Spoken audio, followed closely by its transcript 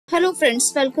Hello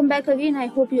friends, welcome back again. I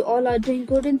hope you all are doing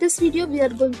good. In this video, we are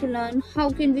going to learn how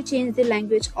can we change the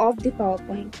language of the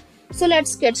PowerPoint. So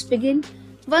let's get begin.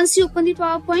 Once you open the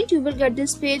PowerPoint, you will get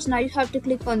this page. Now you have to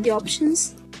click on the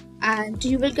options and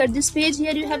you will get this page.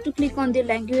 Here you have to click on the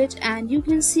language and you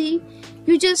can see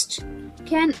you just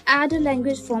can add a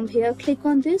language from here. Click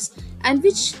on this and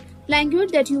which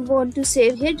language that you want to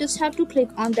save here, just have to click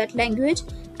on that language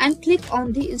and click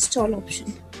on the install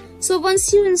option. So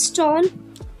once you install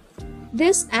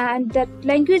this and that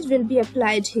language will be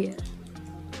applied here.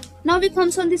 Now we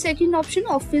comes on the second option,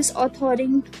 office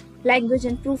authoring language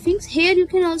and proofing. Here you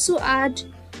can also add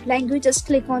language. Just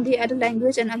click on the add a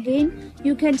language and again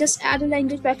you can just add a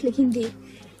language by clicking the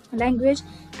language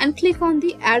and click on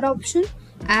the add option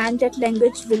and that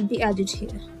language will be added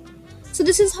here. So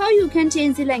this is how you can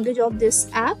change the language of this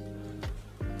app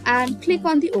and click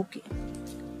on the OK.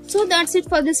 So that's it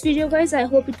for this video guys. I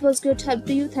hope it was good help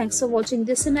to you. Thanks for watching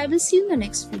this and I will see you in the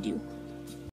next video.